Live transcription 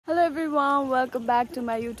Hello everyone, welcome back to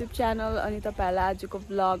my YouTube channel. अनि तपाईहरुलाई आजको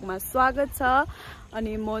vlogमा स्वागत छ।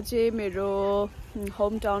 अनि म चाहिँ मेरो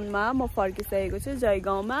होम टाउनमा म फर्किसकेको छु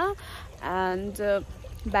जयगाउँमा and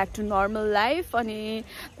back to normal life. अनि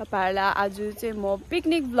तपाईहरुलाई आज चाहिँ म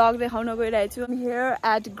पिकनिक vlog देखाउन गइरहेको छु। Here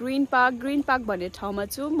at Green Park भन्ने ठाउँमा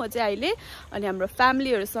छु म चाहिँ अहिले। अनि हाम्रो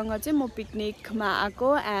फ्यामिलीहरुसँग चाहिँ म पिकनिकमा आको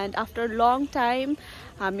and after long time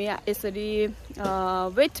हामी यसरी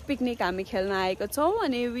वेट पिकनिक हामी खेल्न आएको छौं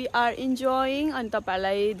अनि we are enjoying अनि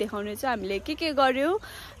तपाईहरुलाई देखाउने चाहिँ हामीले के गर्यौ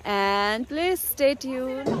and please stay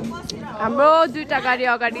tuned. हाम्रो दुईटा गाडी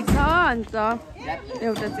अगाडि छ अन्त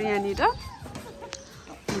एउटा चाहिँ यहाँ नि र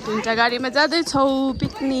दुईटा गाडीमा जादै छौ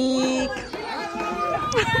पिकनिक।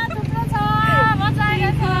 थुप्रो छ मजा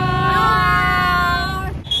आएको छ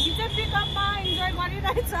हिजो पिकअपमा इन्जोय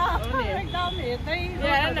गरिरहेछ एकदम हेर्दै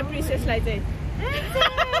यहाँ न प्रिन्सेसलाई चाहिँ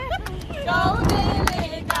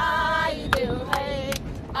गाउँदेले गाइदेऊ है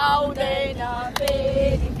आउँदैन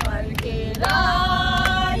फेरि फर्केर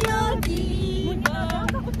यो दिन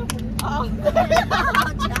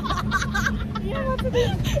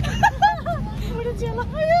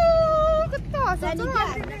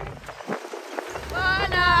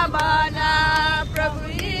बना बना प्रभु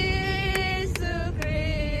यीशु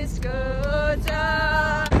ख्रीष्टको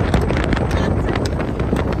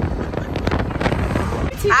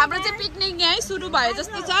हाम्रो चाहिँ पिकनिक यही सुरु भयो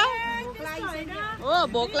जस्तो छ हो।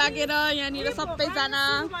 भोक लागेर यहाँनिर सबैजना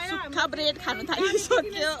सुक्खा ब्रेड खान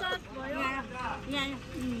थालिसक्यो।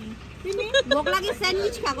 भोक लागि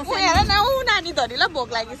स्यान्डविच खाएको छ। हेर न उ नानी धरीलाई भोक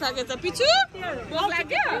लागिसकेछ। पिछु भोक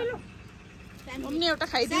लाग्यो मम्मी एउटा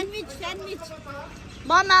खाइदिनु स्यान्डविच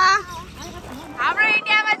ममा। हाम्रो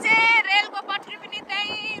इन्डियामा चाहिँ रेलको पटरी पनि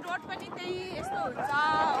त्यही रोड पनि त्यही यस्तो हुन्छ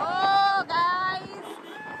हो गाइस।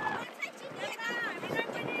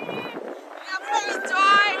 हाम्रो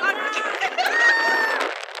इन्जोय गर्नु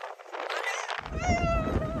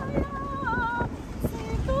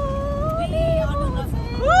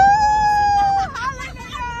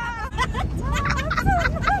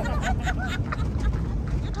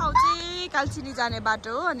कालचिनी जाने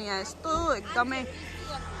बाटो हो। अनि यहाँ यस्तो एकदमै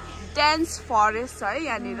डेन्स फरेस्ट छ है।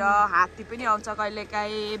 यहाँनिर हात्ती पनि आउँछ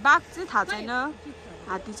कहिलेकाहीँ, बाघ चाहिँ थाहा छैन,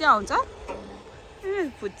 हात्ती चाहिँ आउँछ।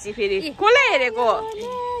 फुच्ची फेरि कसले हेरेको।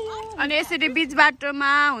 अनि यसरी बीच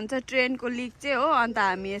बाटोमा हुन्छ ट्रेनको लिक चाहिँ हो। अन्त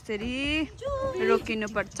हामी यसरी रोकिनु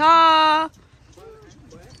पर्छ।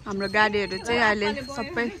 हाम्रो गाडीहरू चाहिँ अहिले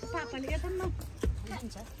सबै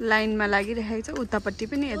लाइनमा लागिरहेको छ, उतापट्टि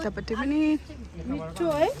पनि यतापट्टि पनि।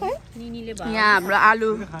 यहाँ हाम्रो आलु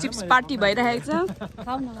चिप्स पार्टी भइरहेको छ।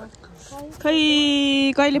 खै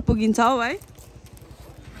कहिले पुगिन्छ हौ है।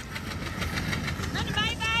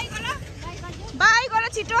 बाई गर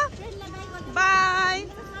छिटो बाई।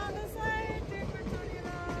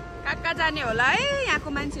 कहाँ जाने होला है यहाँको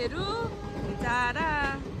मान्छेहरू बिचारा।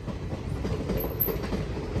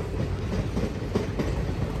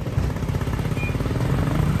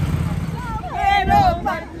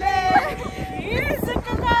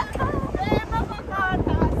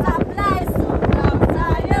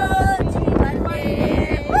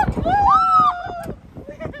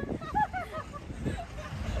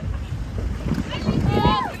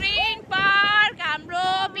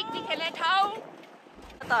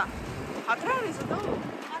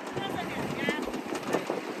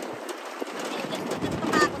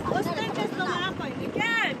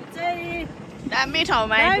 दामी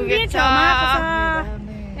ठाउँमा आइपुगेको छ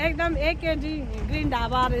एकदम एकेडी ग्रीन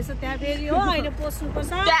ढाबा रहेछ त्यहाँ फेरि हो। अहिले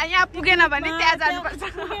पस्नुपर्छ यहाँ पुगेन भने त्यहाँ जानुपर्छ।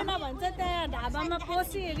 पुगेन भन्छ त्यहाँ ढाबामा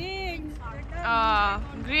पसिहेरि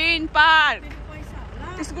ग्रीन पार्क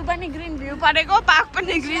स्कुल पनि ग्रीन भ्यू परेको, पार्क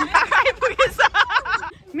पनि ग्रीन पार्क आइपुगेछ।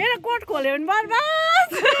 मेरो कोट खोल्यो भने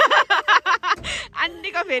बर्बाद।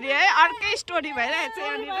 आन्टीको फेरि है अर्कै स्टोरी भइरहेको छ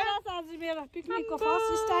आज मेरो पिकनिकको फर्स्ट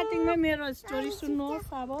स्टार्टिङमै मेरो स्टोरी सुन्नुहोस्।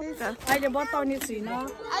 अब अहिले बताउने छुइनँ।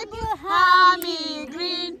 हामी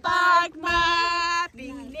ग्रीन पार्कमा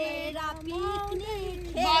पिकनिक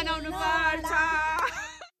बनाउनु पर्छ।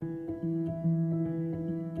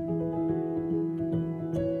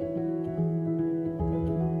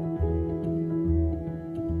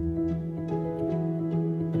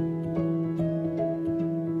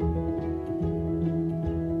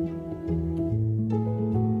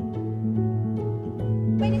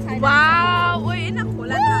 वाउ ओए न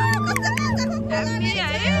खोला दामी है।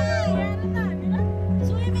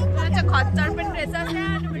 अच्छा खच्चर पनि रहेछ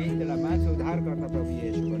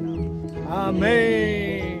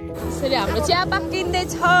यसरी हाम्रो चिया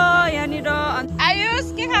पाकिँदैछ यहाँनिर। आयुष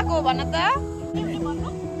के खाएको भन त।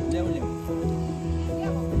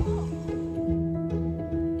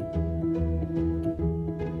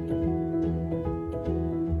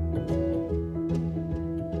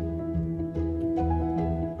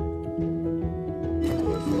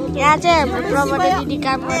 यहाँ चाहिँ हाम्रो प्रबन्ध दिदी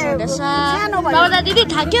काम गर्नुहुँदैछ प्रबन्ध दिदी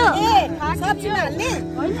थाक्यो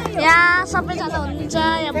यहाँ सबैजना हुनुहुन्छ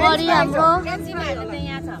यहाँ बडी हाम्रो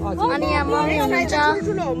अनि यहाँ मम्मी हुनुहुन्छ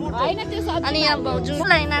अनि यहाँ भाउजू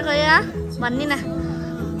लाइन आएको यहाँ भन्ने न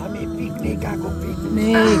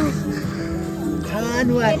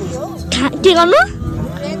के गर्नु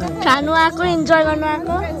खानु आएको इन्जोय गर्नु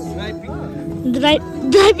आएको ड्राई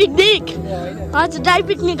पिकनिक हजुर ड्राई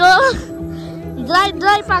पिकनिक हो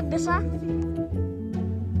ड्राई पाक्दैछ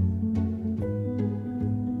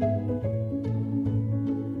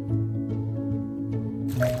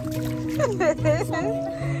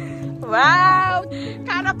वाउ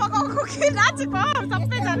खाना पकाउको के नाचेको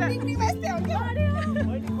सबैजना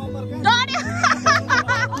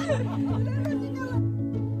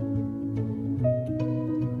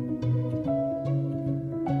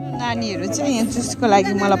नानीहरू चाहिँ यहाँ जुसको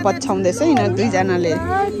लागि मलाई पछाउँदैछ यिनीहरू दुईजनाले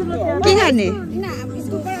के खाने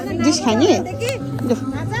जुस खाने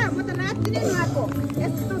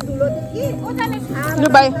लु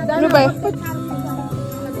भाइ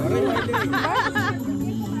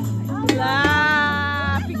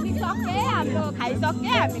पिकनिक सक्यो हाम्रो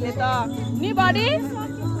खाइसक्यो हामीले त नि बडी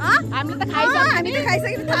हामीले त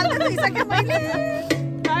खाइसक्यो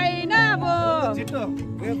होइन अब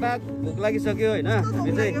भोक लागिसक्यो होइन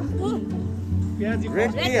हामी चाहिँ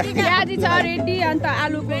प्याजी छ रेडी अन्त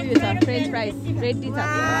आलुको उयो छ फ्रेन्च फ्राइज रेडी छ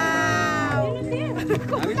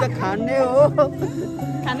हामी त खाने हो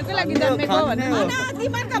खानुको लागि जन्मेको भने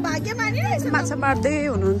माछा मार्दै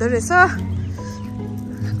हुनुहुँदो रहेछ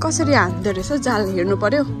कसरी हान्दो रहेछ जाल हेर्नु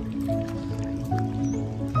पर्यो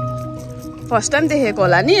फर्स्ट टाइम देखेको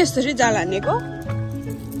होला नि यसरी जाल हानेको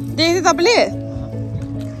देख्दै तपाईँले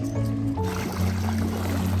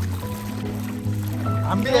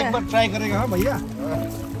हामीले एक बार ट्राई गरेको हँ भैया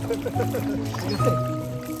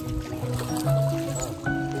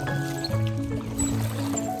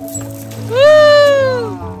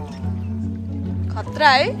खतरा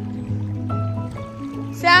है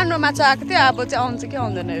सानो माछा आएको थियो अब चाहिँ आउँछ कि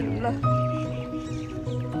आउँदैन हेरौँ ल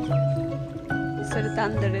यसरी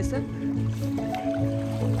तान्दो रहेछ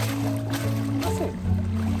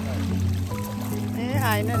ए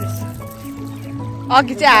आएन रहेछ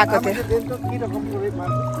अघि चाहिँ आएको थियो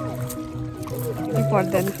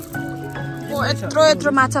पर्दैन ओ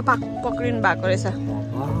यत्रो माछा पक्रिनु भएको रहेछ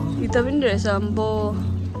यो त पनि रहेछ अम्बो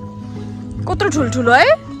कत्रो ठुल्ठुलो है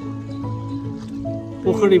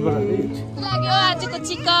पोखरीबाट लाग्यो आजको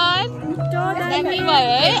चिकन दामी भयो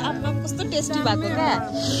है अब कस्तो टेस्टी भएको क्या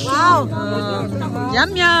वाउ यम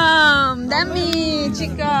यम दामी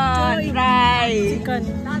चिकन फ्राई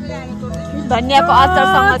धनियाको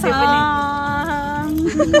अचारसँग थियो पनि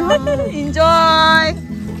इन्जोय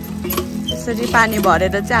यसरी पानी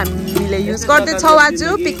भरेर चाहिँ हामीले युज गर्दैछौँ आज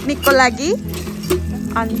पिकनिकको लागि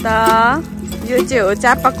अन्त यो चाहिँ हो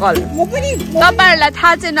चापाकल तपाईँहरूलाई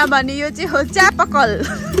थाहा छैन भने यो चाहिँ हो चापाकल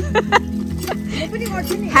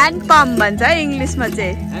ह्यान्ड पम्प भन्छ है इङ्ग्लिसमा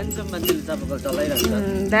चाहिँ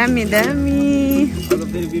दामी दामी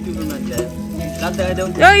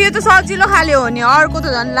यो त सजिलो खाले हो नि अर्को त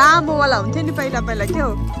झन् लामोवाला हुन्थ्यो नि पहिला पहिला के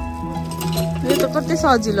हो यो त कति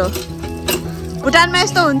सजिलो भुटानमा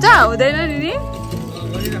यस्तो हुन्छ हुँदैन नि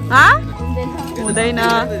हुँदैन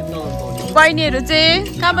बहिनीहरू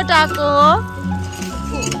चाहिँ कहाँबाट आएको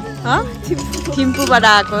हो थिम्पूबाट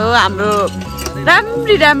आएको हाम्रो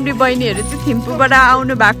राम्री राम्री बहिनीहरू चाहिँ थिम्पूबाट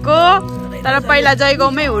आउनु भएको तर पहिला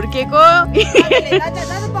जयगाउँमै हुर्केको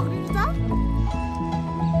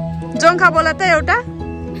जोङ्खा बोला त एउटा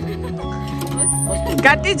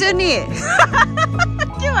घाटी जुनी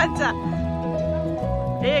के भन्छ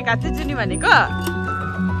ए घाटी जुनी भनेको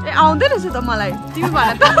ए आउँदै रहेछ त मलाई तिमी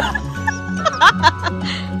भन त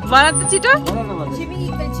भन त छिटो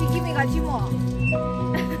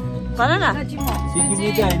भन न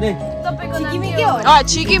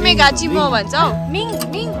छिकिमे गाचिमो भन्छ हौ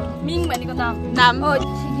मिङ भनेको नाम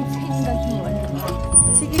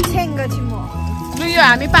लु यो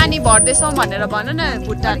हामी पानी भर्दैछौँ भनेर भन न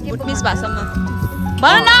भुटनिस भाषामा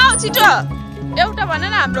भन न छिटो एउटा भन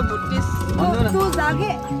न हाम्रो भुटनिस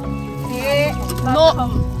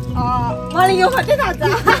मलाई यो मात्रै थाहा छ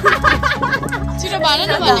छिटो भन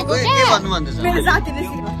न भनेको मेरो साथीले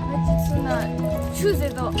छुजे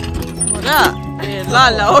त ल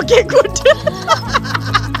ल ओके गुड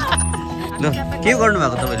ल के गर्नु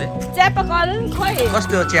भएको तपाईले च्यापकल खोइ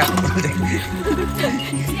कस्तो हो च्यापकल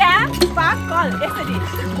च्यापकल यसरी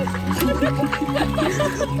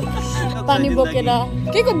पानी बोकेर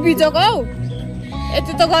के को बिजोको हौ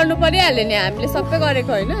यति त गर्नु परिहाल्यो नि हामीले सबै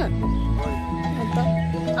गरेको होइन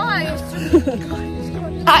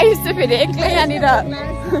आयुष चाहिँ फेरि एक्लै यहाँनिर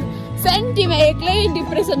सेन्टीमा एक्लै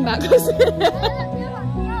डिप्रेसन भएको छ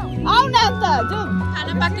आउ न त जाऊ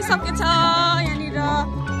खाना पाकिसकेछ यहाँनिर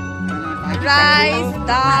राइस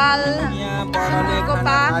दाल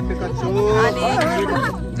कोपा अनि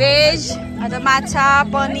भेज अझ माछा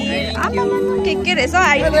पनिर के रहेछ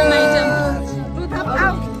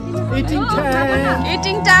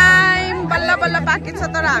इटिङ टाइम बल्ल बल्ल पाकेछ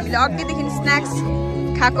तर हामीले अघिदेखि स्न्याक्स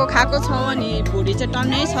खाएको छौँ अनि भुँडी चाहिँ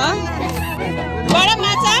टन्नै छ बडा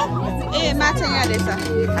माछा ए माछा यहाँ रहेछ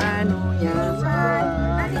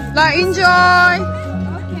ल इन्जोय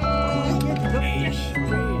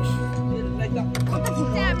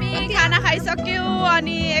खाना खाइसक्यो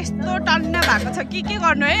अनि यस्तो टन्न भएको छ के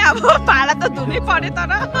गर्नु है अब भाडा त धुनै पर्यो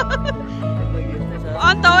तर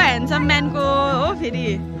अन्त हो ह्यान्डसम म्यानको हो फेरि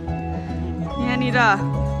यहाँनिर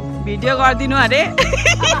भिडियो गरिदिनु अरे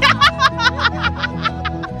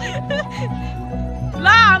ल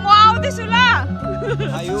म आउँदैछु ल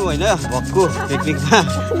आयो होइन भक्कु पिकनिकमा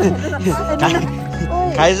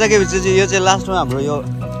खाइसकेपछि चाहिँ यो चाहिँ लास्टमा हाम्रो यो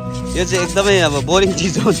चाहिँ एकदमै अब बोरिङ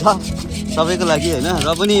चिज हुन्छ सबैको लागि होइन र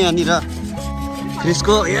पनि यहाँनिर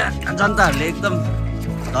क्रिसको यहाँ जनताहरूले एकदम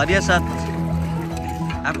धैर्य साथ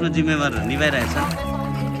आफ्नो जिम्मेवारहरू निभाइरहेछ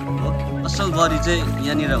असल बडी चाहिँ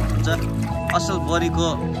यहाँनिर हुनुहुन्छ असल बडीको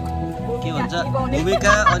के भन्छ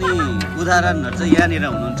भूमिका अनि उदाहरणहरू चाहिँ यहाँनिर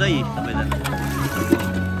हुनुहुन्छ यी सबैजना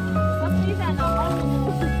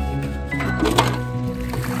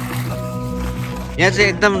यहाँ चाहिँ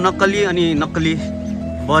एकदम नक्कली अनि नक्कली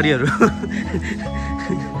बडीहरू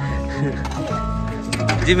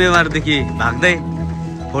जिम्मेवारदेखि भाग्दै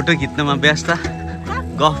फोटो खिच्नमा व्यस्त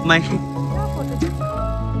गफमै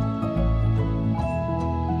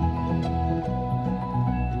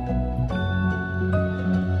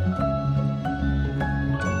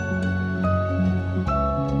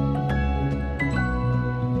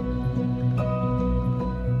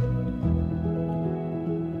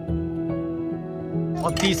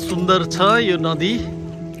अति सुन्दर छ यो नदी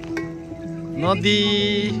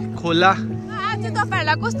खोला आज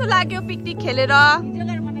तपाईहरुलाई कस्तो लाग्यो पिकनिक खेलेर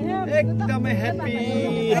एकदमै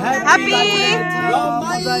ह्यापी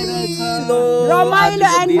रमाइलो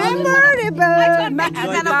एन्ड मेमोरेबल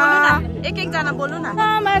एक जना बोल्नु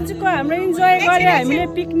न आजको हाम्रो इन्जोय गर्यो हामीले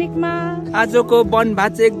पिकनिकमा आजको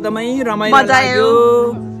वनभात चाहिँ एकदमै रमाइलो लाग्यो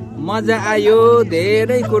मजा आयो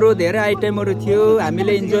धेरै कुरो धेरै आइटमहरु थियो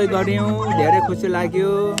हामीले इन्जोय गर्यौं धेरै खुसी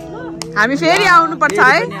लाग्यो हामी फेरि आउनु पर्छ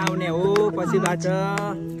है आउने हो पछिबाट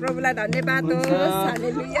प्रभुलाई धन्यवाद होस्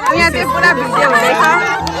हालेलुया यहाँ चाहिँ पुरा भिडियो हुँदैछ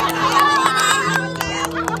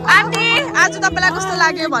आन्टी आज तपाईलाई कस्तो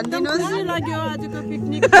लाग्यो भन्दिनुस् कस्तो लाग्यो आजको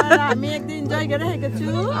पिकनिक हामी एकदम इन्जोय गरिरहेको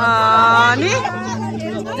छु अनि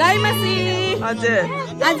जय मसी हजुर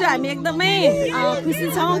आज हामी एकदमै खुसी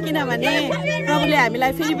छौं किनभने प्रभुले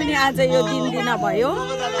हामीलाई फेरि पनि आज यो दिन दिन भयो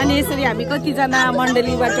अनि यसरी हामी कतिजना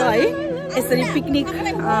मण्डलीबाट है यसरी पिकनिक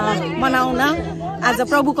मनाउन आज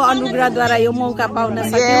प्रभुको अनुग्रहद्वारा यो मौका पाउन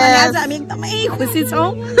सक्यौं अनि आज हामी एकदमै खुसी छौं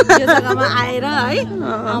यो जग्गामा आएर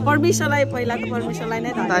है परमेश्वरलाई पहिलाको परमेश्वरलाई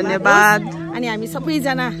नै धन्यवाद अनि हामी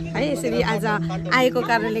सबैजना है यसरी आज आएको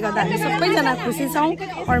कारणले गर्दा हामी सबैजना खुसी छौं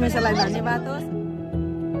परमेश्वरलाई धन्यवाद होस्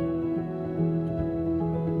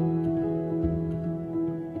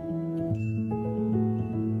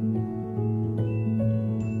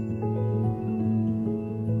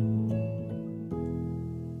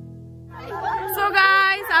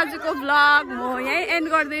आजको vlog म यही एन्ड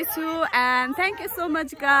गर्दैछु and thank you so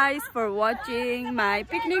much guys for watching my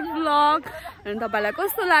picnic vlog and तपाईलाई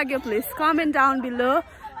कस्तो लाग्यो please comment down below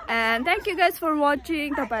and thank you guys for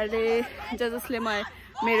watching तपाईहरुले जसले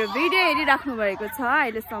मेरो भिडियो हेरिराख्नु भएको छ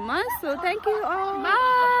अहिलेसम्म so thank you all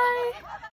bye